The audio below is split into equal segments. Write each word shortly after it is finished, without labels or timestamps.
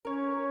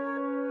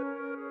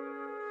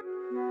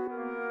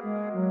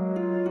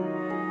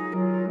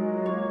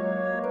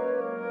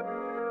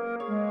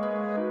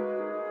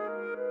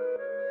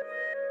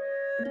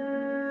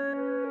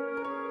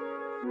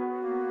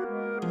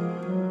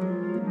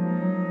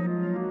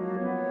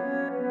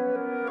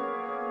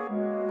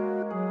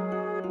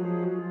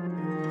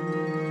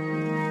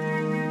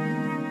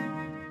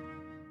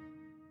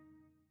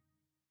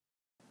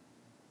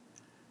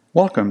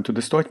Welcome to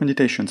the Stoic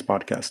Meditations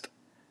podcast,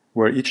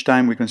 where each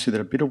time we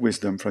consider a bit of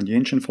wisdom from the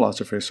ancient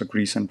philosophers of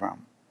Greece and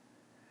Rome.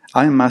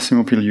 I am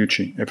Massimo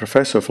Pigliucci, a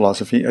professor of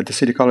philosophy at the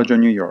City College of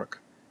New York,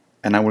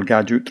 and I will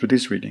guide you through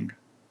this reading.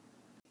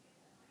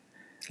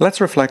 Let's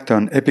reflect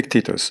on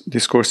Epictetus,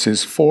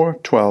 Discourses 4,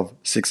 12,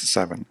 6,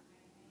 7.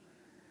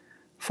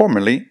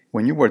 Formerly,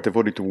 when you were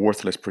devoted to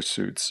worthless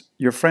pursuits,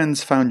 your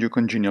friends found you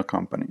congenial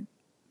company.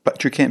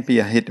 But you can't be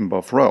a hit in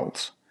both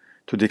roles.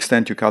 To the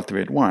extent you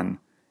cultivate one,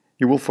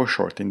 you will fall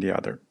short in the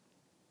other.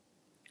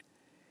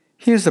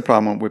 Here's the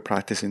problem with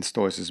practicing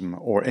Stoicism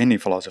or any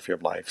philosophy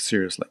of life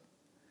seriously.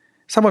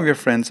 Some of your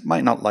friends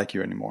might not like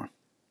you anymore,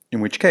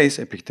 in which case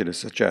Epictetus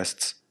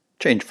suggests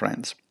change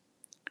friends.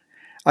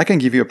 I can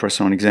give you a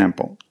personal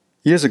example.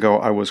 Years ago,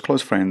 I was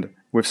close friend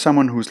with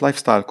someone whose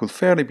lifestyle could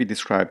fairly be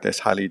described as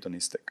highly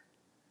hedonistic.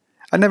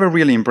 I never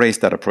really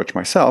embraced that approach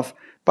myself,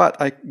 but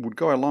I would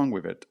go along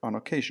with it on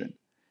occasion,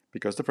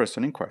 because the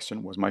person in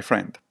question was my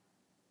friend.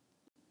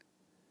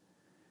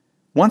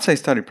 Once I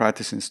started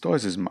practicing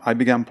Stoicism, I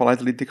began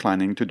politely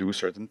declining to do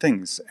certain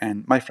things,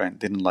 and my friend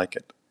didn't like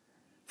it.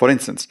 For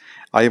instance,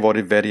 I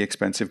avoided very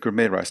expensive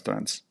gourmet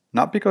restaurants,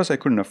 not because I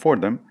couldn't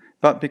afford them,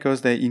 but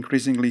because they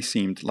increasingly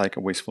seemed like a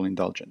wasteful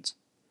indulgence.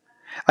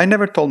 I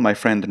never told my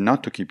friend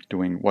not to keep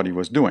doing what he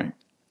was doing,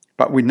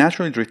 but we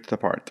naturally drifted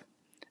apart,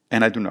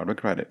 and I do not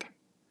regret it.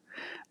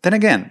 Then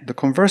again, the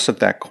converse of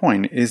that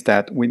coin is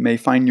that we may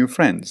find new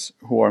friends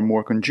who are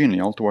more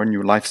congenial to our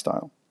new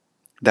lifestyle.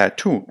 That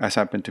too has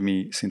happened to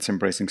me since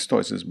embracing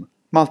Stoicism,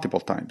 multiple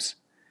times.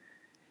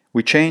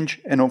 We change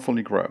and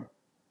hopefully grow.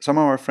 Some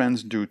of our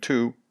friends do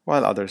too,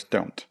 while others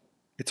don't.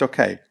 It's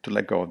okay to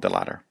let go of the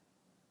latter.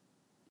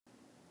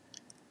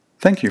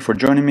 Thank you for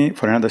joining me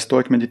for another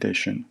Stoic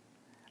meditation.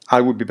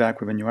 I will be back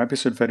with a new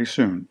episode very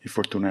soon, if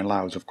Fortuna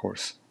allows, of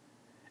course.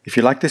 If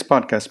you like this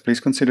podcast, please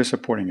consider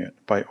supporting it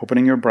by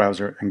opening your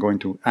browser and going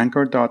to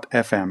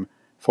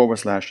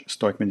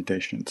anchor.fm/Stoic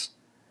Meditations.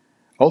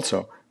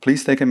 Also,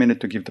 please take a minute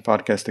to give the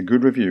podcast a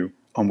good review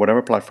on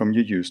whatever platform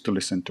you use to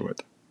listen to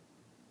it.